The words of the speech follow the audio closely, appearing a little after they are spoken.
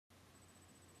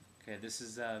Okay, this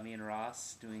is me and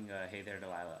Ross doing Hey There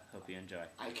Delilah. Hope you enjoy.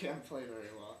 I can't play very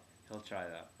well. He'll try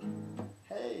though.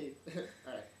 Hey!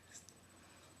 Alright.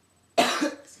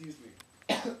 Excuse me.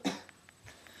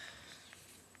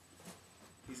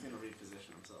 He's gonna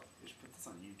reposition himself. We should put this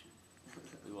on YouTube.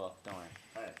 We will, don't worry.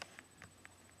 Alright.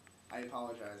 I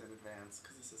apologize in advance,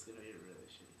 because this is gonna be really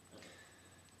shitty. Okay.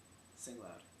 Sing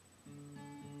loud.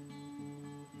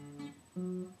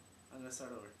 I'm gonna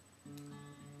start over.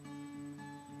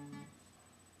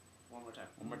 One more time.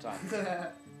 One more time.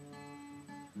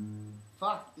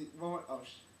 Fuck! One more. Oh,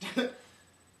 shit.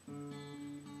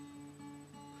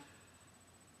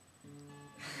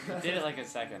 You did it like a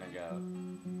second ago.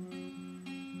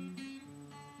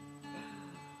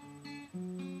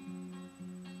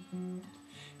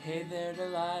 Hey there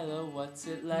Delilah, what's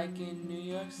it like in New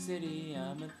York City?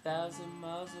 I'm 1,000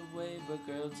 miles away, but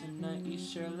girl, tonight you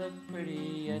sure look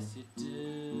pretty, yes you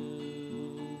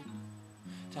do.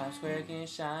 Times Square can't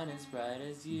shine as bright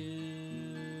as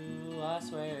you, I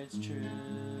swear it's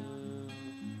true.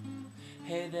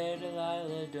 Hey there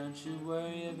Delilah, don't you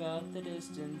worry about the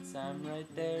distance, I'm right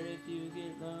there if you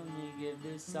get lonely. Give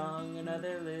this song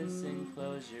another listen,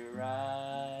 close your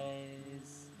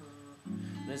eyes.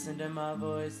 Listen to my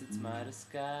voice, it's my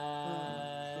disguise.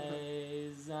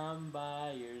 I'm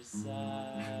by your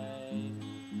side.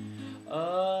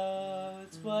 Oh,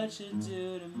 it's what you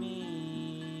do to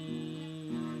me.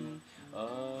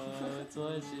 Oh, it's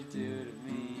what you do to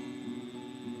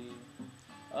me.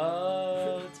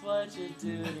 Oh, it's what you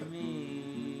do to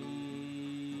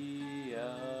me.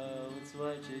 Oh, it's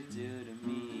what you do to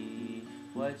me.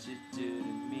 What you do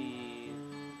to me.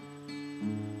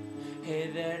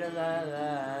 Hey there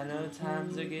Delilah, I know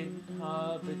times are getting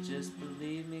hard, but just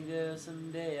believe me girl,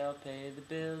 someday I'll pay the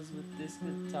bills with this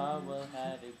guitar. We'll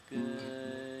have it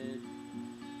good.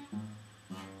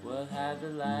 We'll have the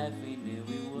life we knew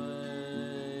we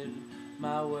would.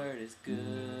 My word is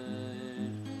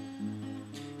good.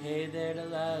 Hey there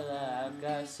Delilah, I've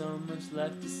got so much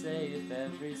left to say. If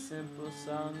every simple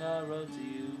song I wrote to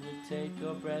you would take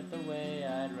your breath away,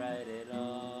 I'd write it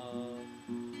all.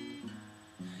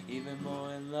 Even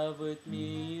more in love with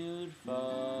me you'd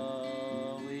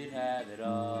fall, we'd have it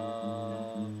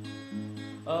all.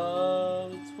 Oh,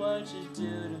 it's what you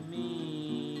do to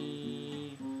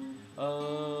me.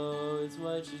 Oh, it's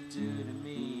what you do to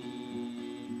me.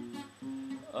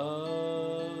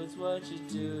 Oh, it's what you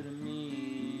do to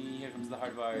me. Here comes the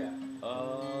hard part. Yeah.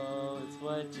 Oh, it's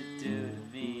what you do to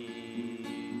me.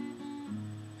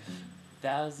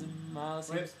 1,000 miles.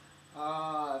 Wait.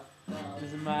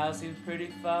 1,000 miles seems pretty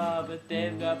far, but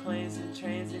they've got planes and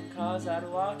trains and cars. I'd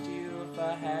walk to you if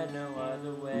I had no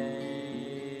other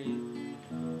way.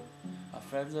 Our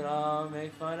friends would all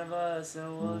make fun of us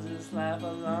and we'll just laugh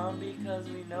along, because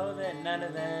we know that none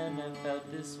of them have felt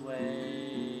this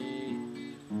way.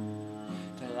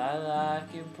 Delilah, I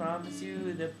can promise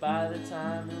you that by the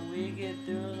time that we get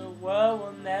through, the world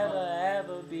will never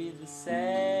ever be the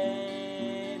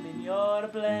same, and you're to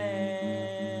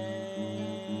blame.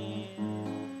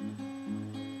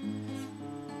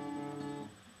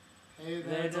 Hey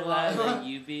There Delilah,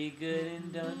 you be good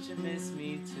and don't you miss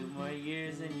me. 2 more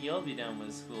years and you'll be done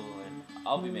with school, and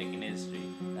I'll be making history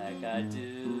like I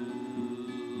do.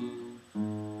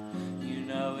 You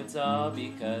know it's all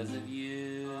because of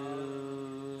you.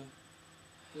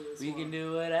 We can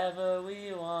do whatever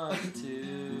we want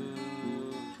to.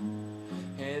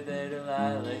 Hey there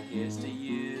Delilah, here's to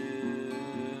you.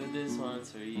 This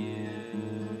one's for you.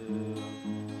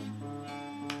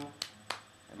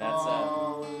 And that's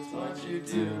what you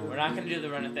do. We're not gonna do the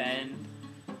run at the end,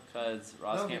 because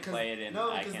Ross can't play it and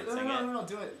I can't sing it. No,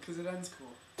 do it, because it ends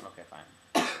cool. Okay, fine.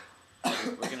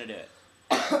 We're gonna do it.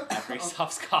 After he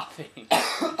stops coughing.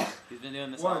 He's been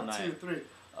doing this all night. 1, 2, 3.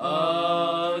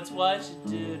 Oh, it's what you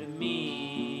do to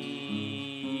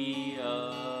me.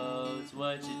 Oh, it's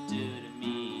what you do to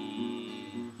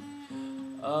me.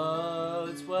 Oh,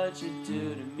 it's what you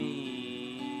do to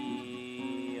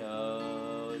me.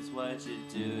 Oh, it's what you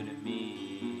do to me.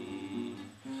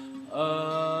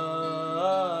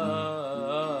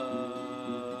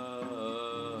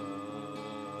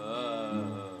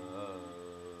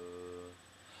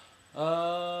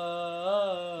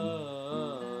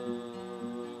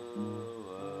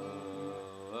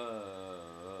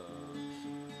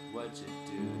 What you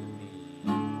do to me.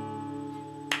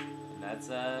 And that's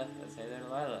Hey There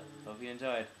Delilah. Hope you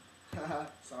enjoyed.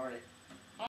 Sorry.